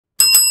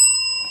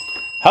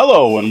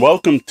Hello and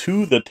welcome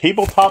to the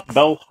Tabletop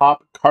Bellhop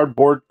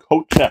cardboard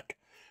coat check.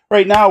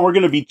 Right now we're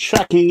going to be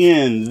checking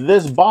in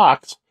this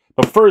box,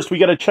 but first we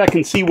got to check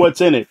and see what's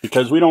in it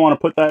because we don't want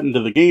to put that into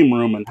the game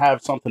room and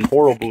have something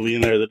horrible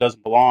in there that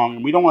doesn't belong,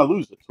 and we don't want to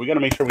lose it, so we got to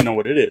make sure we know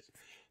what it is.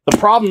 The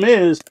problem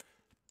is,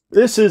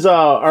 this is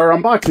our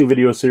unboxing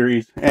video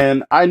series,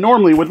 and I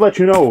normally would let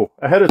you know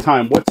ahead of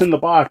time what's in the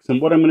box and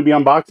what I'm going to be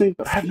unboxing,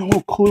 but I have no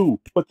clue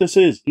what this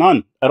is.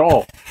 None at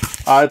all.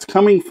 It's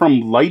coming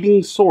from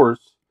Lighting Source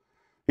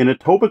in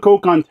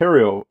Etobicoke,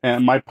 Ontario,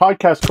 and my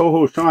podcast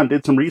co-host Sean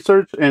did some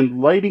research, and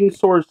Lighting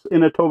Source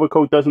in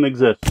Etobicoke doesn't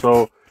exist,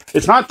 so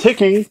it's not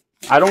ticking.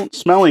 I don't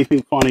smell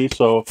anything funny,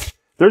 so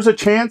there's a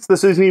chance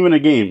this isn't even a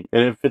game.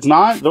 And if it's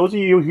not, those of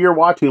you here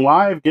watching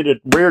live get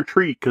a rare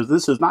treat, because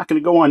this is not going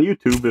to go on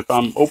YouTube if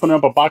I'm opening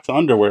up a box of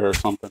underwear or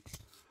something.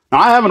 Now,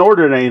 I haven't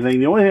ordered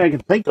anything. The only thing I can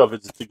think of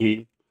is it's a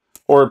game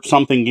or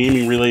something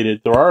gaming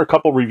related. There are a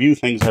couple review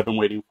things I've been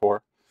waiting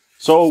for.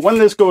 So when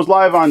this goes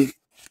live on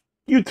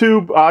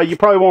YouTube, you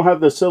probably won't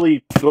have the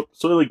silly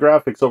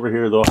graphics over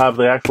here. They'll have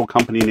the actual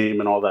company name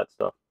and all that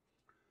stuff.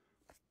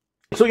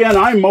 So again,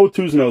 I'm Mo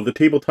Tuzno, the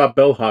Tabletop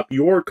Bellhop,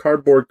 your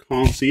cardboard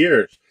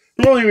concierge.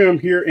 Normally I'm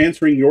here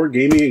answering your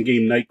gaming and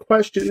game night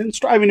question and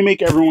striving to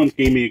make everyone's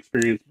gaming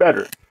experience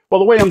better. Well,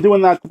 the way I'm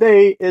doing that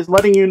today is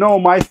letting you know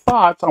my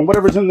thoughts on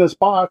whatever's in this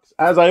box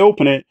as I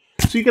open it,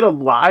 so you get a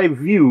live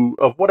view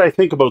of what I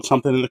think about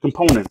something in the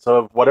components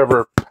of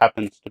whatever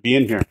happens to be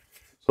in here.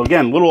 So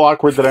again, a little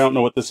awkward that I don't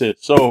know what this is.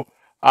 So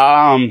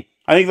I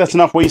think that's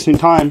enough wasting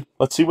time.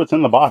 Let's see what's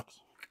in the box.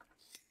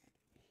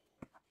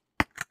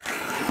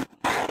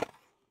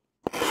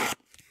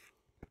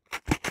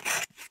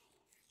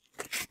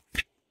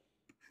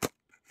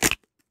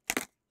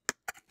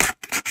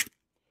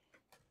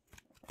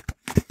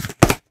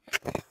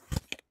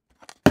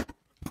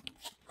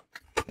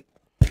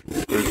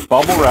 There's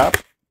bubble wrap.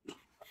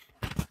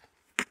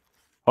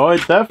 Oh,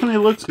 it definitely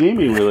looks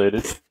gaming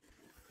related.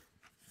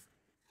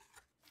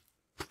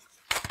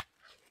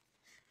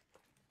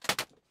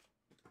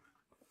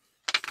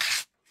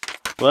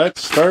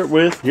 Let's start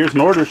with, here's an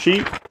order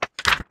sheet.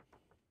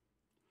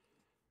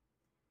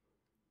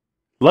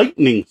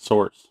 Lightning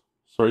Source.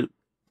 Sorry.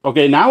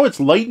 Okay, now it's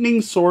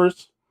Lightning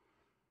Source,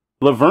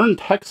 Laverne,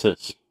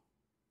 Texas.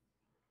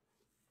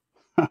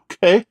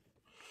 Okay.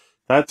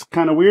 That's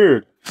kind of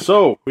weird.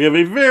 So, we have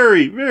a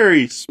very,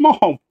 very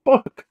small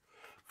book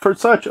for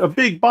such a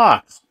big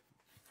box.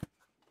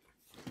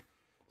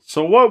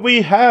 So what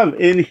we have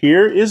in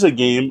here is a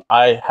game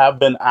I have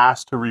been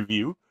asked to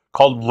review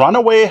called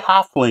Runaway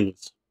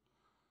Hirelings.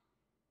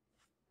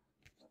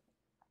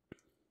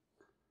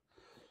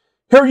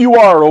 Here you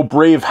are, O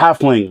brave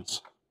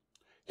halflings.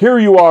 Here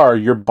you are,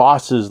 your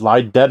bosses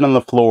lie dead on the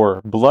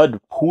floor,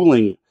 blood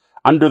pooling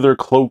under their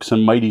cloaks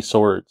and mighty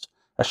swords.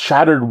 A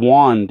shattered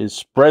wand is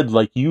spread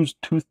like used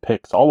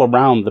toothpicks all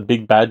around the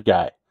big bad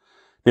guy.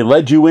 They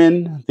led you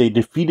in, they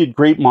defeated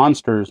great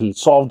monsters, and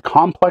solved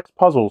complex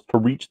puzzles to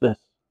reach the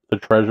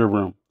treasure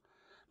room.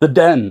 The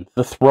den,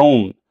 the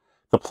throne,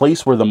 the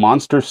place where the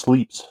monster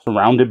sleeps,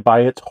 surrounded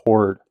by its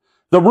hoard.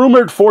 The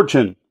rumored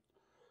fortune.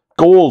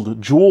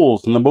 Gold,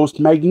 jewels, and the most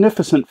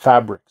magnificent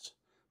fabrics.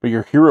 But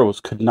your heroes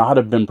could not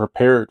have been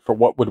prepared for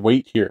what would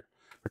wait here,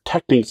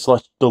 protecting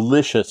such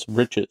delicious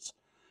riches.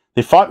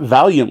 They fought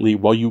valiantly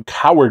while you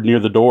cowered near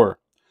the door.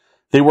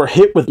 They were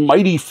hit with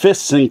mighty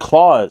fists and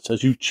claws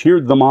as you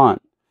cheered them on.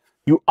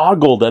 You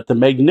ogled at the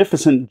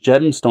magnificent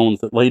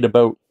gemstones that laid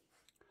about.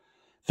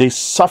 They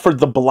suffered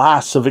the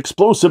blasts of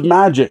explosive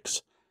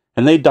magics,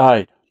 and they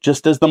died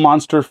just as the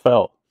monster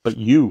fell, but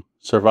you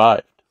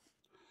survived.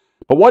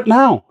 But what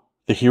now?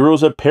 The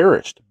heroes have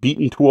perished,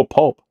 beaten to a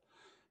pulp.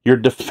 Your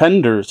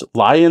defenders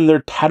lie in their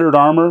tattered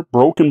armor,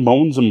 broken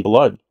bones, and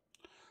blood.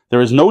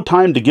 There is no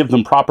time to give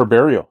them proper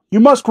burial. You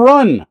must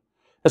run!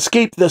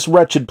 Escape this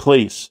wretched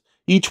place,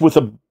 each with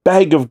a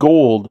bag of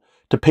gold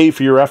to pay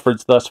for your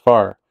efforts thus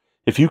far.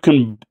 If you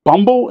can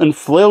bumble and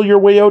flail your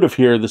way out of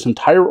here, this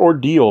entire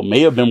ordeal may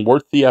have been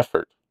worth the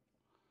effort.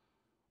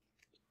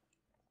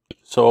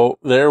 So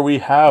there we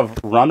have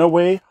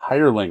Runaway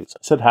Hirelings. I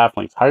said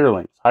halflings.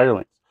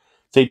 Hirelings.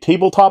 It's a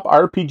tabletop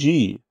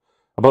RPG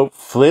about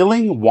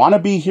flailing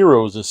wannabe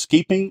heroes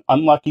escaping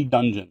unlucky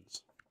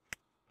dungeons.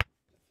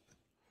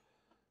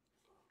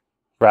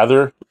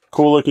 Rather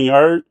cool looking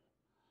art.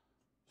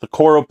 The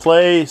choral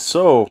play.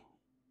 So,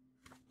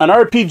 an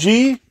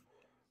RPG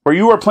where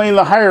you are playing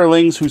the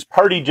hirelings whose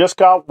party just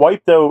got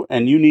wiped out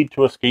and you need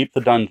to escape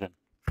the dungeon.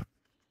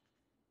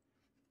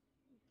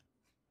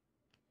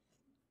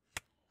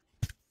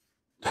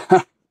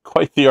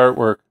 Quite the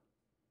artwork.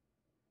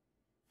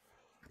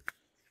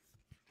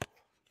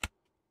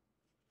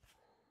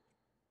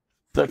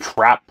 The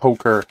trap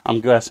poker.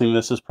 I'm guessing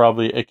this is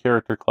probably a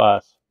character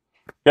class.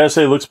 Gotta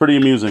say, it looks pretty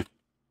amusing.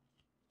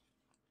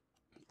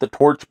 The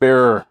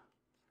torchbearer.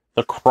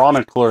 The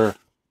chronicler.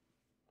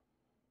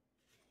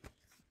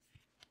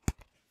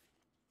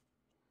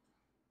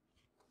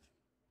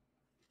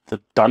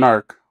 The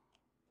Dunark.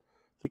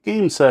 The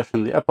game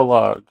session. The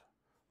epilogue.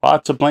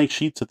 Lots of blank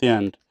sheets at the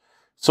end.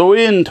 So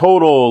in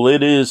total,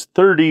 it is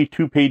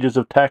 32 pages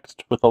of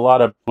text with a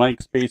lot of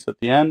blank space at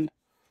the end.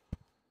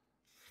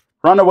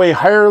 Runaway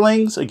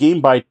Hirelings, a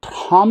game by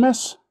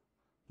Tomas,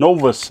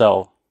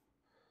 Novosel.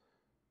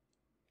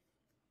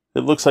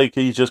 It looks like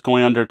he's just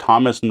going under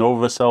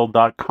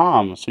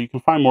thomasnovosel.com. So you can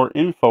find more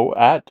info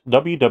at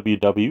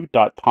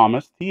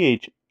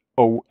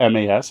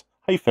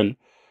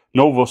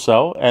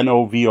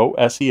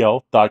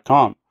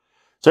www.thomas-novosel.com.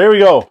 So here we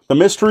go. The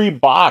mystery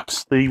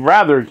box, the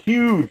rather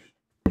huge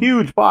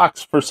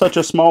box for such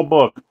a small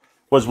book,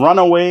 was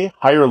Runaway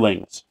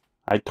Hirelings.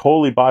 I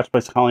totally botched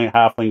by calling it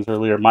halflings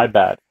earlier. My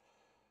bad.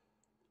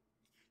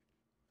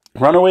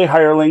 Runaway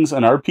Hirelings,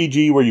 an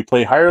RPG where you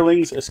play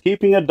hirelings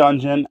escaping a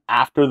dungeon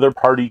after their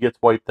party gets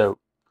wiped out.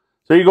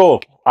 So there you go.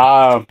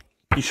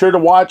 Be sure to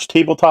watch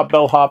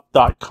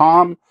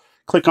tabletopbellhop.com.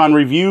 Click on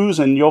reviews,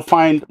 and you'll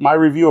find my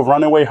review of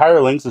Runaway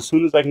Hirelings as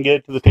soon as I can get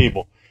it to the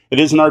table. It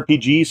is an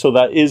RPG, so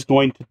that is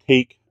going to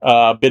take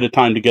a bit of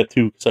time to get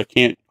to, because I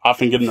can't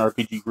often get an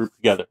RPG group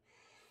together.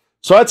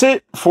 So that's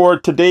it for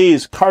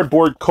today's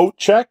cardboard coat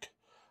check.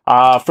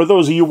 For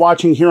those of you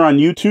watching here on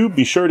YouTube,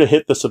 be sure to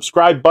hit the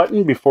subscribe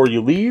button before you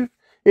leave.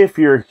 If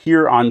you're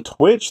here on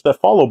Twitch, the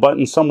follow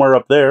button somewhere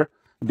up there.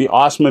 It'd be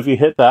awesome if you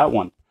hit that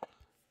one.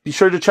 Be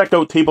sure to check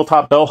out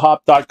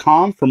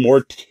tabletopbellhop.com for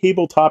more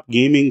tabletop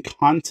gaming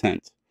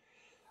content.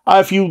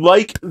 If you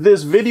like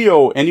this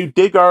video and you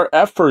dig our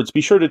efforts,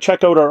 be sure to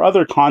check out our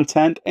other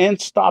content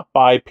and stop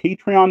by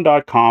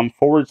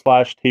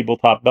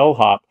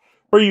patreon.com/tabletopbellhop,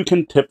 where you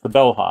can tip the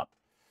bellhop.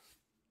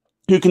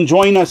 You can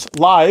join us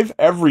live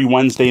every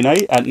Wednesday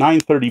night at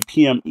 9:30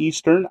 p.m.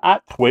 Eastern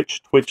at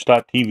Twitch,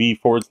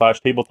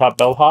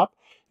 twitch.tv/tabletopbellhop,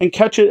 and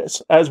catch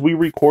us as we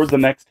record the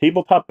next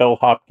Tabletop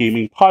Bellhop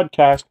Gaming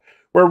podcast,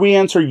 where we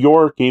answer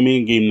your gaming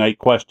and game night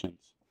questions.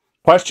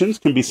 Questions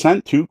can be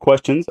sent to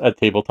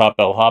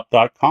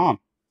questions@tabletopbellhop.com.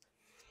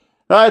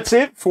 That's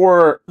it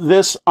for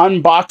this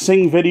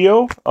unboxing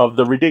video of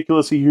the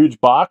ridiculously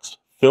huge box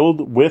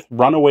filled with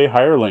Runaway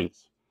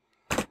Hirelings.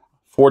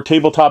 For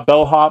Tabletop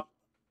Bellhop,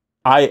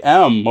 I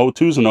am Mo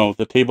Tuzano,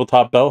 the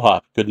Tabletop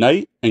Bellhop. Good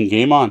night and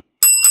game on.